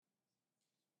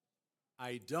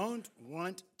I don't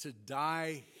want to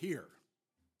die here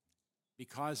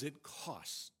because it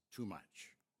costs too much.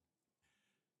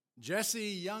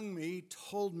 Jesse Youngme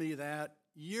told me that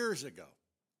years ago,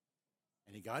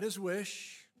 and he got his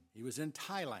wish. He was in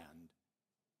Thailand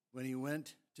when he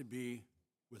went to be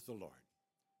with the Lord.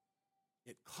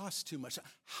 It costs too much.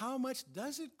 How much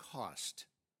does it cost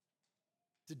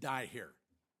to die here?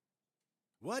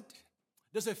 What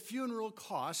does a funeral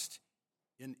cost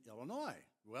in Illinois?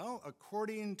 Well,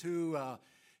 according to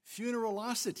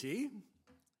Funeralocity,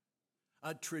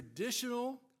 a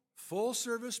traditional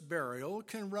full-service burial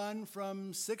can run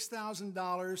from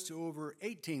 $6,000 to over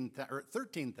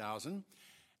 $13,000,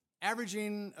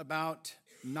 averaging about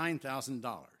 $9,000.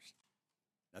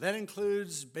 Now, that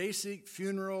includes basic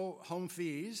funeral home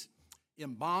fees,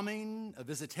 embalming, a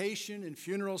visitation and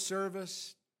funeral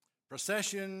service,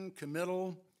 procession,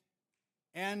 committal,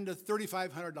 and a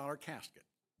 $3,500 casket.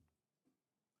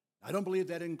 I don't believe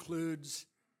that includes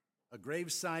a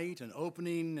grave site, an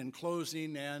opening and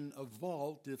closing, and a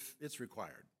vault if it's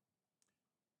required.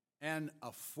 An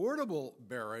affordable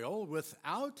burial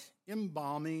without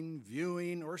embalming,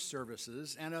 viewing, or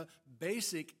services, and a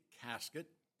basic casket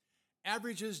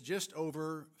averages just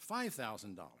over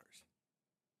 $5,000.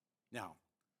 Now,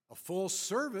 a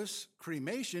full-service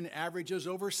cremation averages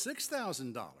over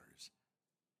 $6,000,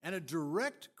 and a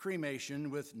direct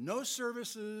cremation with no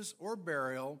services or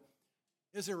burial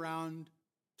is around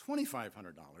 $2,500.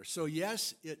 So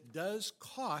yes, it does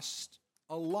cost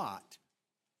a lot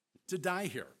to die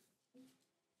here.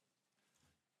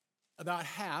 About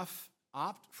half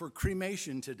opt for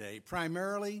cremation today,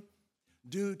 primarily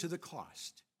due to the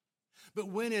cost. But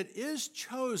when it is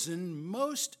chosen,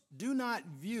 most do not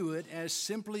view it as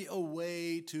simply a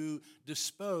way to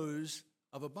dispose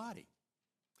of a body.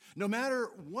 No matter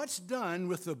what's done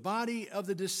with the body of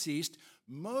the deceased,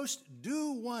 most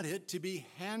do want it to be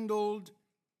handled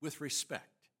with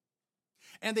respect.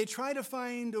 And they try to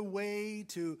find a way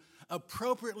to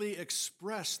appropriately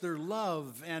express their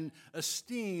love and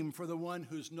esteem for the one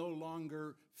who's no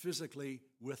longer physically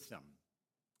with them.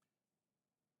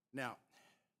 Now,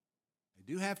 I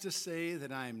do have to say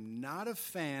that I'm not a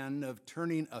fan of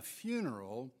turning a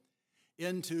funeral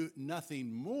into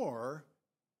nothing more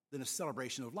than a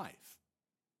celebration of life.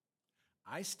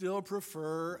 I still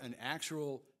prefer an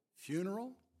actual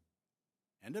funeral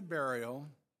and a burial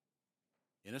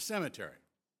in a cemetery.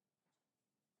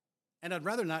 And I'd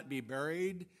rather not be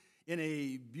buried in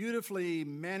a beautifully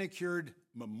manicured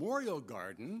memorial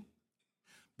garden,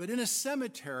 but in a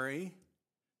cemetery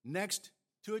next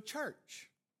to a church.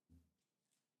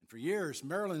 And for years,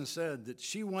 Marilyn said that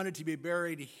she wanted to be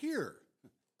buried here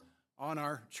on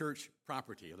our church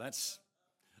property. That's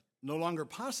no longer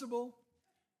possible,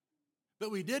 but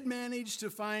we did manage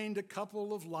to find a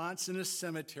couple of lots in a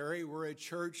cemetery where a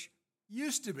church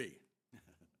used to be.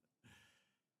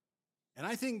 And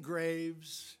I think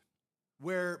graves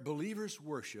where believers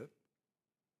worship,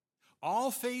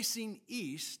 all facing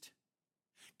east,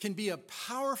 can be a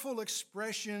powerful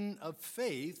expression of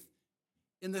faith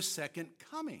in the second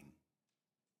coming.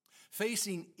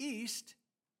 Facing east,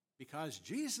 because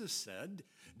Jesus said,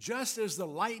 just as the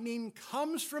lightning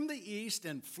comes from the east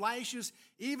and flashes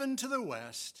even to the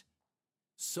west,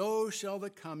 so shall the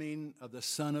coming of the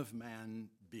Son of Man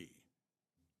be.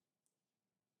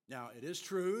 Now, it is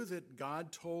true that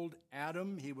God told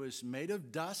Adam he was made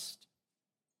of dust,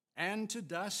 and to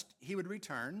dust he would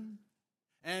return,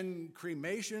 and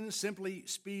cremation simply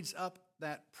speeds up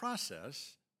that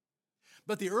process.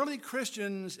 But the early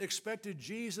Christians expected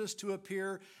Jesus to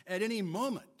appear at any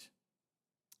moment,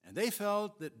 and they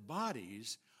felt that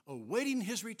bodies awaiting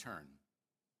his return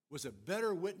was a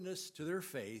better witness to their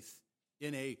faith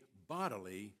in a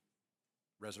bodily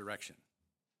resurrection.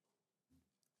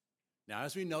 Now,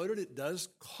 as we noted, it does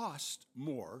cost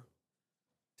more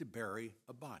to bury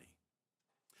a body.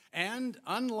 And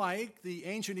unlike the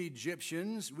ancient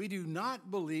Egyptians, we do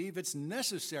not believe it's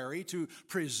necessary to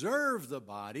preserve the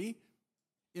body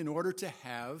in order to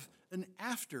have an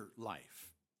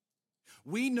afterlife.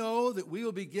 We know that we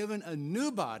will be given a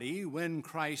new body when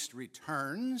Christ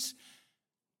returns,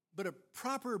 but a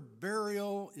proper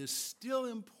burial is still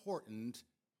important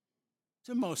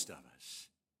to most of us.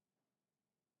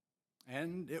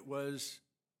 And it was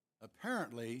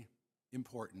apparently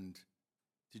important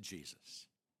to Jesus.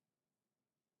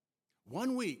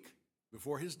 1 week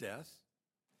before his death,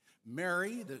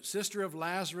 Mary, the sister of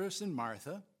Lazarus and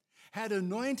Martha, had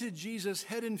anointed Jesus'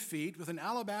 head and feet with an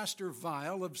alabaster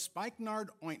vial of spikenard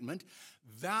ointment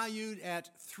valued at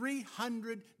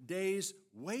 300 days'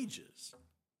 wages.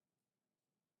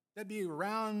 That'd be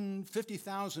around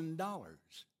 $50,000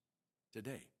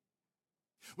 today.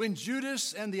 When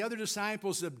Judas and the other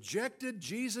disciples objected,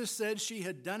 Jesus said she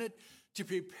had done it to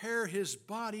prepare his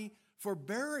body for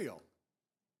burial.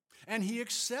 And he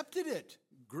accepted it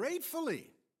gratefully,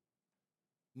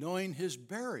 knowing his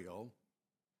burial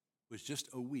was just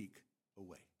a week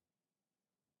away.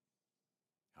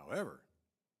 However,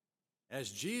 as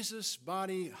Jesus'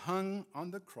 body hung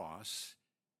on the cross,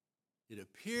 it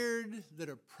appeared that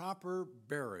a proper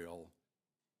burial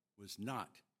was not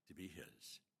to be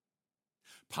his.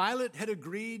 Pilate had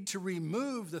agreed to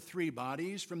remove the 3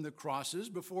 bodies from the crosses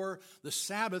before the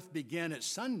Sabbath began at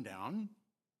sundown,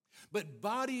 but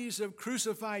bodies of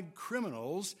crucified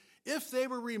criminals, if they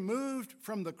were removed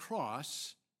from the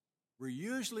cross, were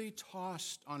usually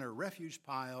tossed on a refuge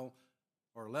pile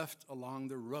or left along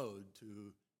the road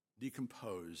to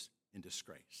decompose in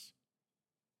disgrace.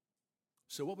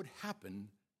 So what would happen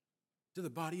to the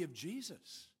body of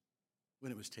Jesus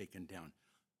when it was taken down?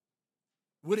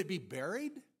 Would it be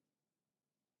buried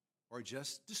or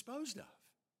just disposed of?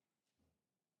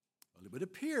 Well, it would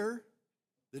appear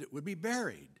that it would be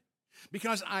buried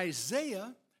because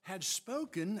Isaiah had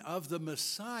spoken of the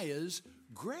Messiah's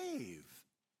grave.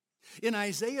 In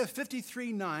Isaiah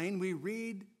 53:9, we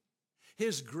read,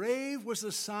 "His grave was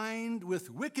assigned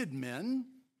with wicked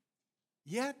men,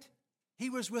 yet he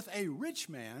was with a rich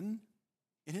man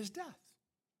in his death."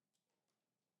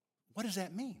 What does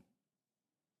that mean?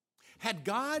 Had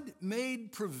God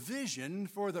made provision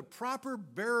for the proper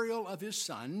burial of his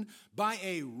son by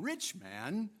a rich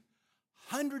man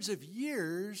hundreds of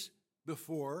years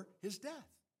before his death?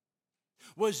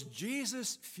 Was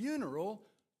Jesus' funeral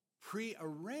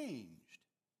prearranged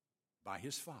by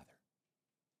his Father?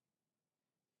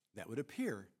 That would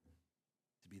appear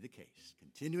to be the case.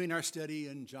 Continuing our study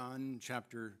in John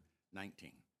chapter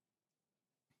 19.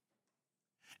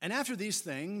 And after these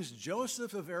things,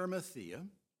 Joseph of Arimathea,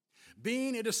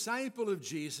 being a disciple of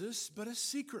Jesus, but a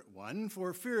secret one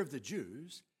for fear of the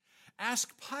Jews,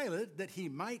 asked Pilate that he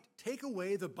might take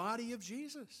away the body of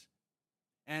Jesus.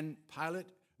 And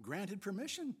Pilate granted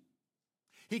permission.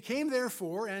 He came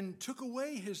therefore and took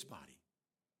away his body.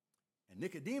 And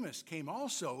Nicodemus came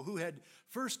also, who had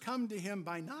first come to him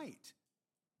by night,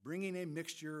 bringing a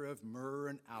mixture of myrrh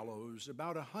and aloes,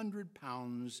 about 100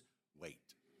 pounds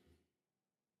weight.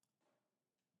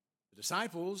 The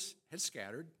disciples had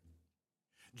scattered.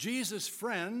 Jesus'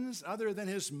 friends, other than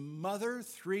his mother,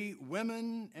 3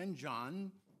 women, and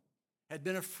John, had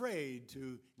been afraid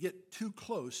to get too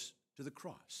close to the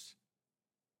cross.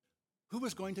 Who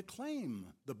was going to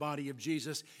claim the body of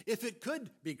Jesus if it could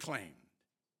be claimed?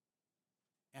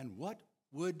 And what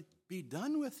would be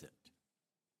done with it?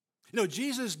 You know,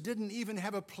 Jesus didn't even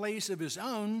have a place of his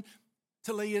own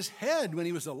to lay his head when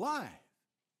he was alive.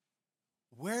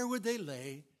 Where would they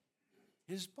lay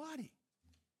his body?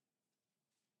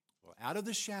 Well, out of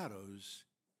the shadows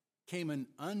came an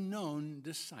unknown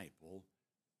disciple,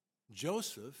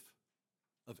 Joseph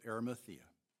of Arimathea,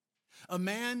 a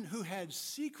man who had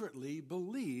secretly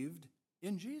believed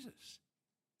in Jesus.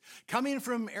 Coming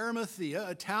from Arimathea,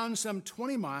 a town some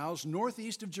 20 miles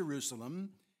northeast of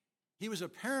Jerusalem, he was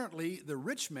apparently the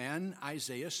rich man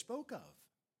Isaiah spoke of,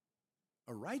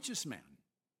 a righteous man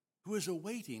who was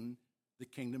awaiting the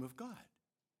kingdom of God.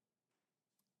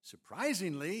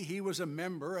 Surprisingly, he was a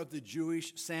member of the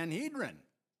Jewish Sanhedrin,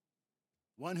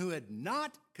 one who had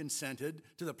not consented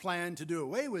to the plan to do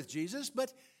away with Jesus,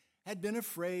 but had been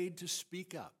afraid to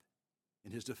speak up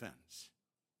in his defense.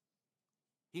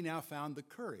 He now found the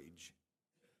courage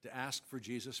to ask for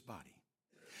Jesus' body.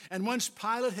 And once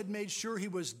Pilate had made sure he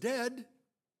was dead,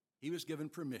 he was given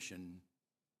permission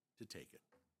to take it.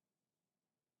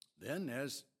 Then,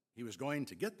 as he was going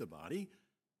to get the body,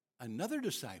 another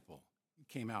disciple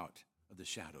came out of the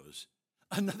shadows,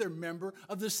 another member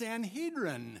of the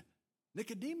Sanhedrin,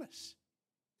 Nicodemus.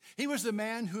 He was the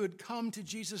man who had come to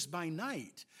Jesus by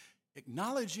night,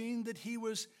 acknowledging that he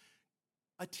was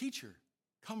a teacher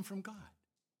come from God,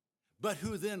 but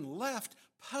who then left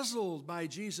puzzled by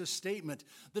Jesus' statement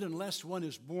that unless one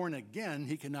is born again,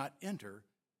 he cannot enter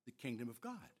the kingdom of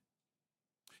God.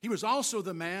 He was also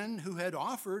the man who had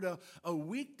offered a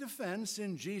weak defense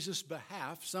in Jesus'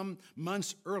 behalf some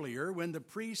months earlier when the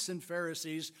priests and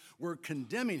Pharisees were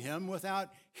condemning him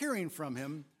without hearing from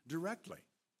him directly.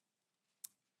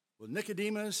 Well,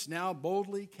 Nicodemus now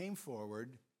boldly came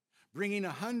forward, bringing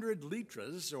 100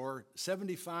 litras, or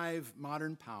 75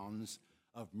 modern pounds,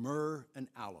 of myrrh and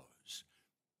aloes,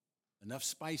 enough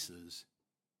spices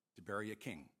to bury a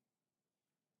king.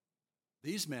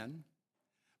 These men,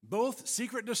 both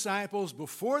secret disciples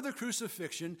before the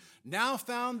crucifixion, now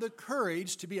found the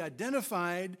courage to be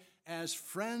identified as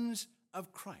friends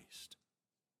of Christ.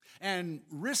 and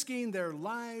risking their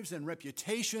lives and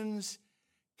reputations,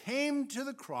 came to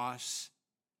the cross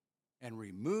and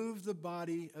removed the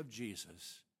body of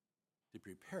Jesus to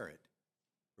prepare it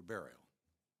for burial.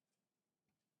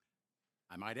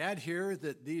 I might add here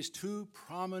that these two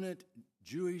prominent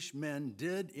Jewish men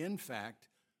did, in fact,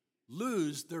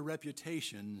 lose their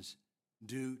reputations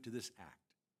due to this act.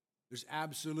 There's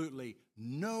absolutely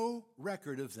no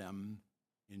record of them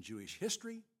in Jewish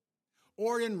history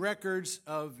or in records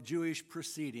of Jewish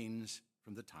proceedings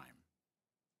from the time.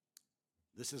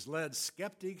 This has led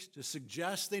skeptics to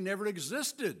suggest they never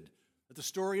existed, that the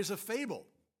story is a fable.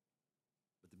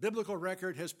 But the biblical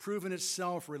record has proven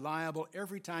itself reliable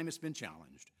every time it's been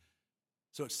challenged.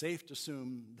 So it's safe to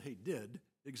assume they did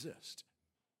exist.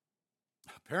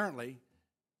 Apparently,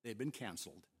 they've been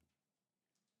canceled,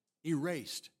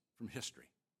 erased from history,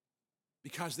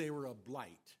 because they were a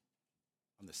blight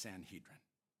on the Sanhedrin.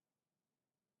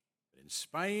 But in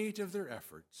spite of their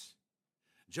efforts,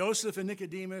 Joseph and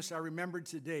Nicodemus are remembered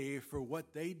today for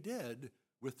what they did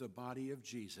with the body of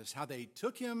Jesus, how they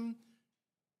took him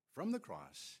from the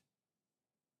cross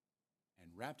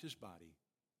and wrapped his body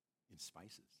in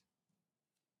spices.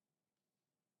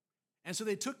 And so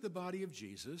they took the body of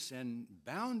Jesus and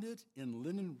bound it in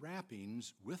linen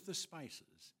wrappings with the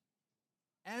spices,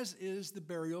 as is the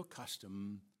burial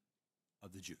custom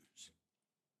of the Jews.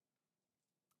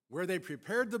 Where they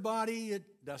prepared the body,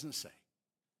 it doesn't say.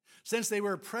 Since they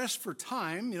were pressed for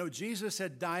time, Jesus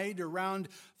had died around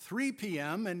 3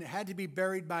 p.m. and had to be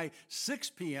buried by 6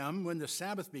 p.m. when the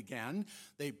Sabbath began,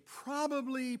 they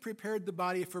probably prepared the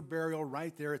body for burial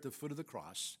right there at the foot of the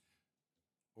cross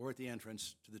or at the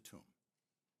entrance to the tomb.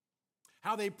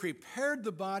 How they prepared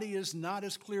the body is not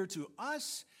as clear to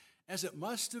us as it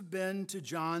must have been to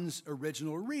John's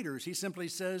original readers. He simply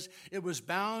says it was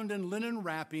bound in linen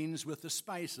wrappings with the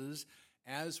spices,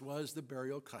 as was the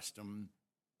burial custom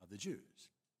of the Jews.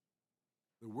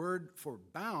 The word for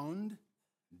bound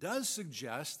does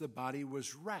suggest the body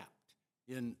was wrapped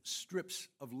in strips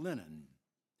of linen.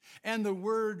 And the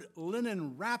word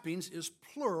linen wrappings is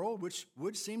plural, which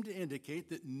would seem to indicate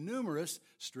that numerous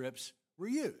strips were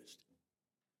used.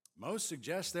 Most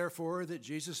suggest, therefore, that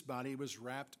Jesus' body was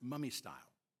wrapped mummy style,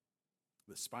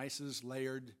 with spices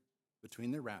layered between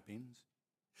the wrappings.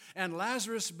 And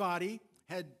Lazarus' body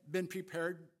had been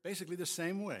prepared basically the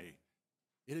same way.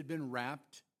 It had been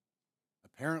wrapped,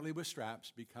 apparently with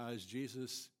straps, because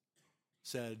Jesus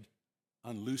said,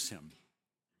 "Unloose him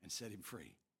and set him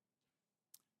free."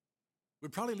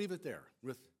 We'd probably leave it there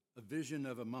with a vision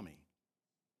of a mummy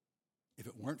if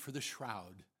it weren't for the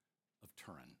Shroud of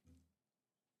Turin.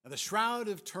 Now, the Shroud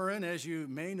of Turin, as you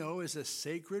may know, is a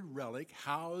sacred relic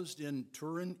housed in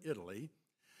Turin, Italy,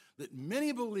 that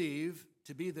many believe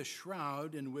to be the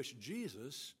shroud in which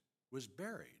Jesus was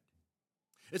buried.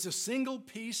 It's a single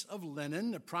piece of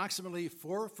linen, approximately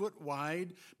 4 foot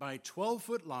wide by 12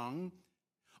 foot long,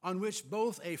 on which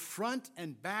both a front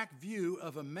and back view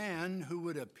of a man who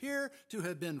would appear to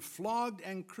have been flogged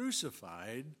and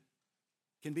crucified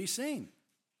can be seen.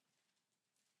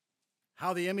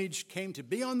 How the image came to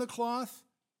be on the cloth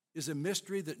is a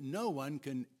mystery that no one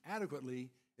can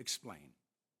adequately explain.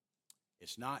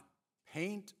 It's not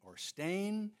paint or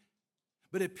stain,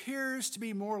 but appears to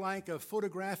be more like a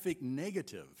photographic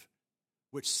negative,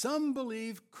 which some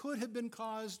believe could have been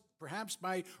caused perhaps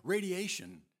by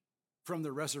radiation from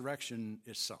the resurrection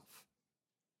itself.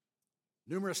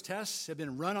 Numerous tests have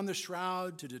been run on the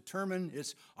shroud to determine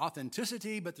its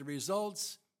authenticity, but the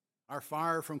results are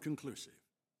far from conclusive.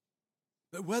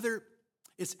 But whether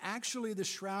it's actually the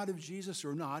shroud of Jesus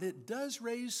or not, it does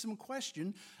raise some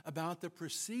question about the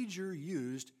procedure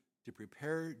used to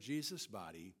prepare Jesus'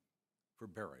 body for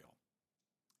burial.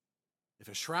 If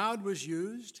a shroud was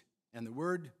used, and the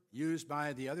word used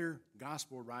by the other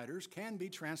gospel writers can be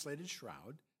translated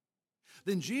shroud,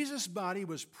 then Jesus' body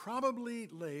was probably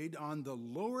laid on the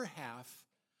lower half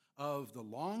of the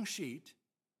long sheet,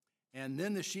 and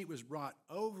then the sheet was brought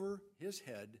over his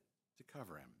head to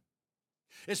cover him.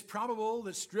 It's probable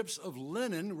that strips of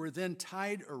linen were then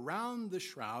tied around the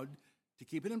shroud to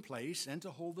keep it in place and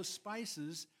to hold the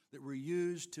spices that were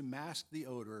used to mask the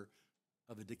odor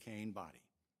of a decaying body.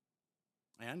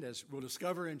 And as we'll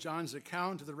discover in John's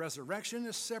account of the resurrection,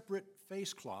 a separate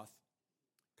face cloth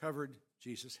covered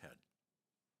Jesus' head.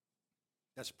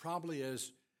 That's probably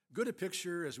as good a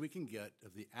picture as we can get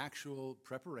of the actual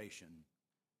preparation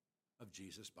of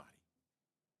Jesus' body.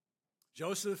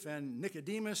 Joseph and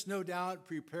Nicodemus, no doubt,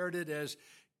 prepared it as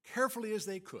carefully as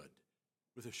they could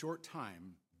with a short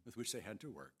time with which they had to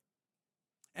work.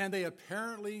 And they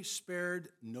apparently spared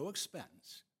no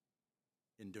expense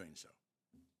in doing so.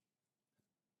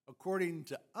 According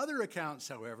to other accounts,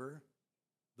 however,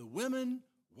 the women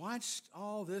watched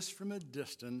all this from a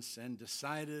distance and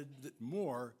decided that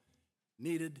more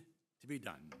needed to be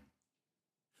done.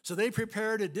 So they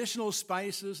prepared additional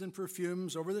spices and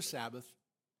perfumes over the Sabbath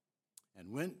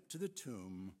and went to the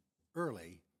tomb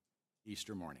early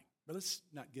Easter morning. But let's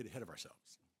not get ahead of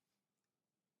ourselves.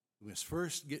 We must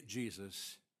first get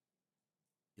Jesus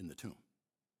in the tomb.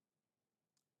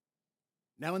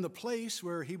 Now, in the place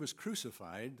where he was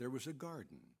crucified, there was a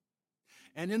garden.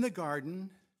 And in the garden,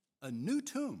 a new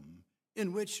tomb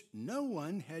in which no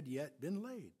one had yet been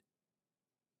laid.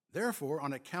 Therefore,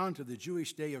 on account of the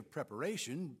Jewish day of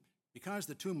preparation, because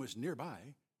the tomb was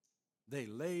nearby, they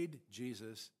laid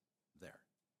Jesus there.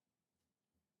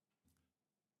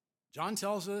 John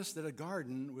tells us that a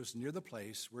garden was near the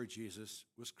place where Jesus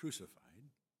was crucified.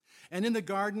 And in the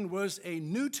garden was a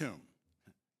new tomb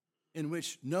in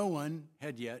which no one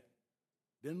had yet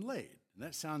been laid. And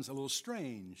that sounds a little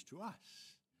strange to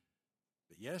us.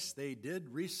 But yes, they did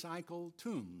recycle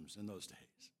tombs in those days.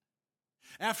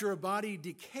 After a body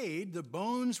decayed, the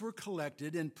bones were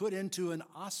collected and put into an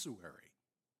ossuary,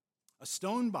 a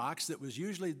stone box that was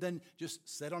usually then just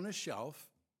set on a shelf,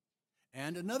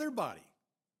 and another body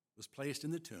was placed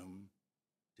in the tomb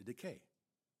to decay.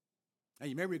 Now,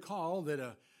 you may recall that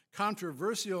a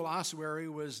controversial ossuary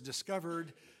was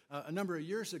discovered a number of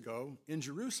years ago in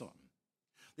Jerusalem.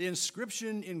 The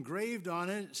inscription engraved on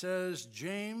it says,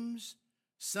 James,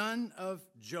 son of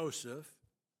Joseph,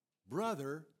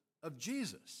 brother of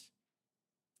Jesus.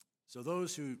 So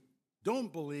those who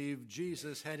don't believe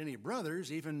Jesus had any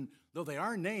brothers, even though they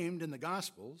are named in the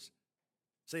Gospels,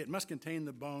 say it must contain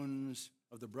the bones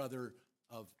of the brother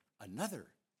of another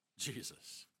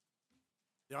Jesus.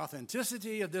 The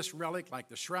authenticity of this relic, like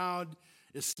the shroud,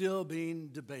 is still being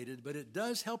debated, but it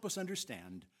does help us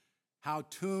understand how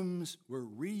tombs were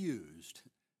reused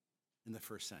in the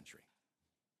first century.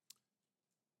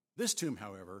 This tomb,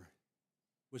 however,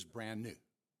 was brand new.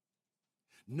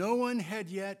 No one had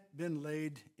yet been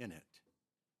laid in it.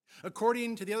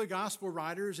 According to the other gospel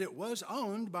writers, it was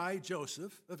owned by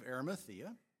Joseph of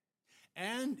Arimathea,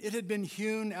 and it had been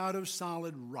hewn out of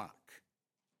solid rock.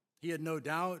 He had no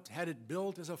doubt had it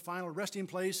built as a final resting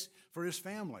place for his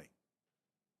family,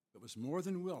 but was more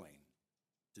than willing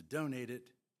to donate it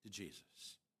to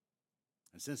Jesus.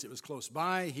 And since it was close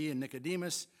by, he and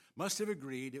Nicodemus must have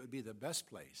agreed it would be the best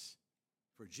place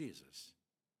for Jesus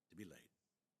to be laid.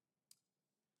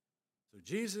 So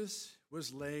Jesus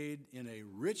was laid in a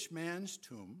rich man's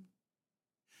tomb,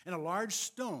 and a large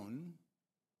stone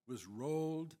was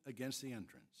rolled against the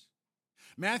entrance.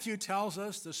 Matthew tells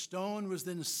us the stone was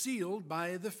then sealed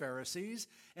by the Pharisees,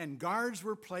 and guards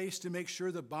were placed to make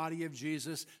sure the body of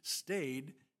Jesus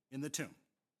stayed in the tomb.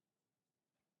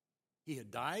 He had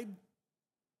died,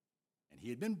 and he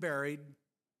had been buried,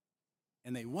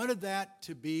 and they wanted that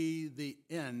to be the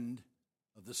end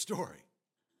of the story.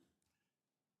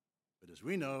 But as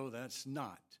we know, that's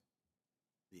not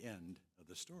the end of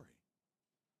the story.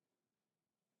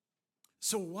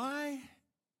 So why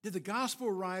did the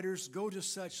gospel writers go to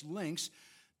such lengths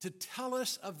to tell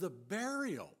us of the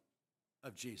burial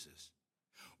of Jesus?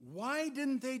 Why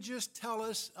didn't they just tell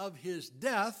us of his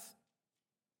death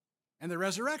and the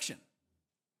resurrection?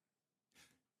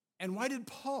 And why did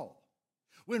Paul,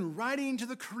 when writing to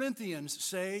the Corinthians,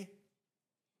 say,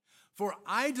 "For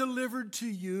I delivered to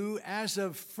you as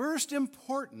of first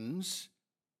importance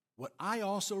what I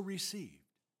also received,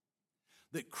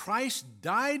 that Christ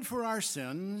died for our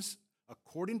sins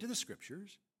according to the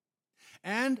Scriptures,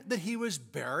 and that he was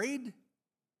buried,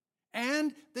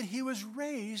 and that he was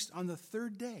raised on the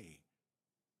third day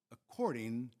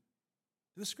according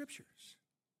to the Scriptures."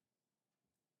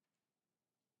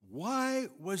 Why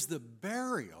was the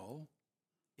burial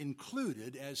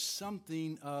included as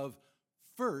something of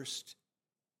first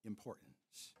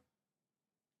importance?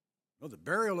 Well, the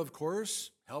burial, of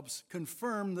course, helps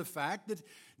confirm the fact that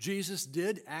Jesus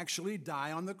did actually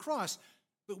die on the cross.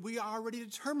 But we already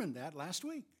determined that last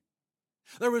week.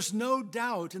 There was no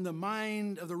doubt in the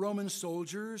mind of the Roman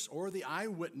soldiers or the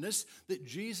eyewitness that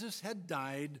Jesus had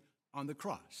died on the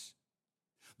cross.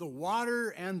 The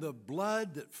water and the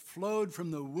blood that flowed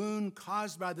from the wound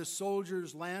caused by the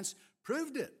soldier's lance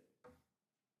proved it.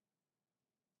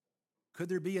 Could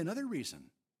there be another reason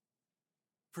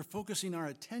for focusing our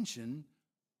attention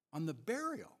on the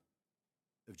burial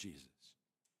of Jesus?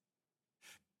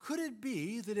 Could it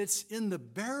be that it's in the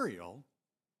burial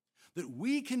that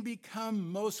we can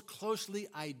become most closely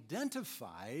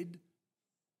identified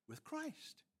with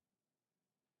Christ?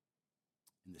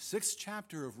 In the 6th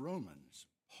chapter of Romans,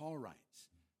 Paul writes,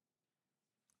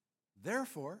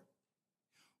 "Therefore,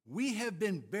 we have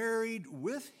been buried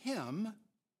with him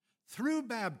through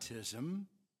baptism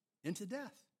into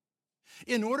death,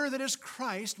 in order that as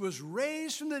Christ was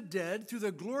raised from the dead through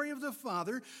the glory of the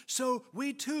Father, so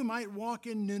we too might walk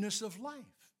in newness of life.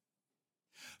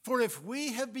 For if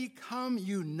we have become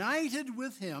united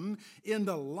with him in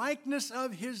the likeness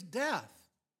of his death,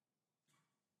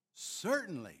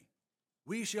 certainly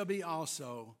we shall be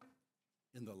also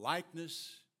in the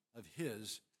likeness of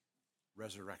his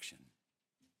resurrection.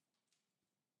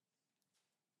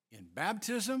 In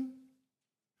baptism,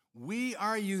 we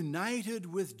are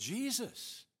united with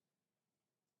Jesus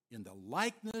in the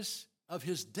likeness of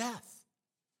his death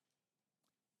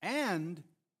and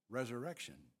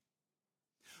resurrection.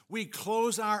 We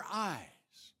close our eyes,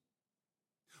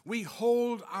 we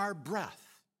hold our breath,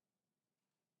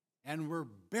 and we're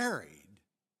buried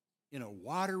in a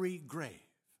watery grave.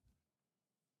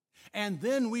 And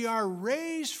then we are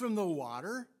raised from the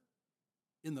water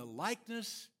in the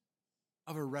likeness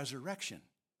of a resurrection.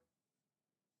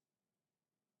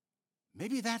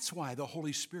 Maybe that's why the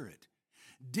Holy Spirit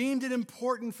deemed it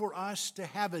important for us to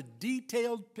have a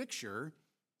detailed picture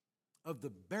of the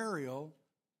burial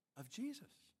of Jesus.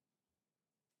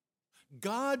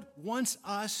 God wants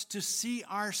us to see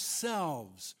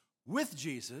ourselves with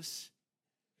Jesus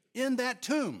in that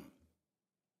tomb,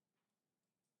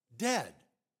 dead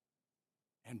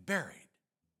and buried.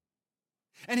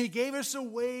 And he gave us a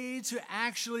way to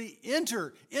actually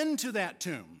enter into that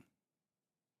tomb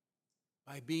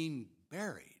by being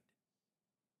buried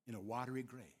in a watery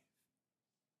grave.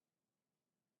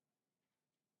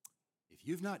 If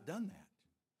you've not done that,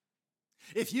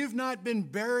 if you've not been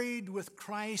buried with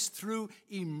Christ through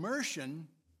immersion,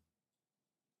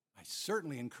 I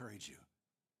certainly encourage you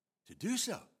to do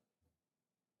so,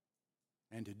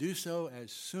 and to do so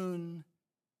as soon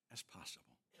as possible.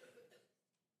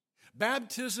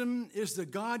 Baptism is the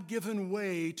God-given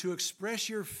way to express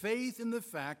your faith in the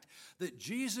fact that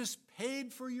Jesus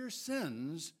paid for your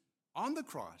sins on the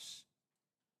cross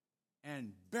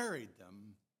and buried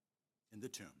them in the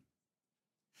tomb.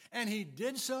 And he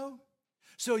did so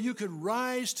you could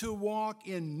rise to walk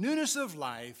in newness of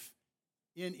life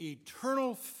in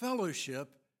eternal fellowship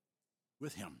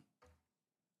with him.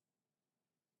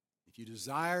 If you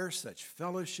desire such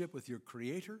fellowship with your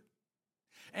Creator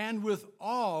and with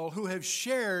all who have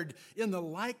shared in the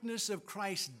likeness of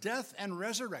Christ's death and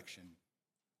resurrection,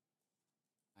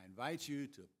 I invite you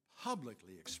to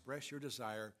publicly express your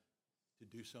desire to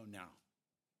do so now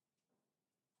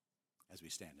as we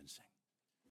stand and sing.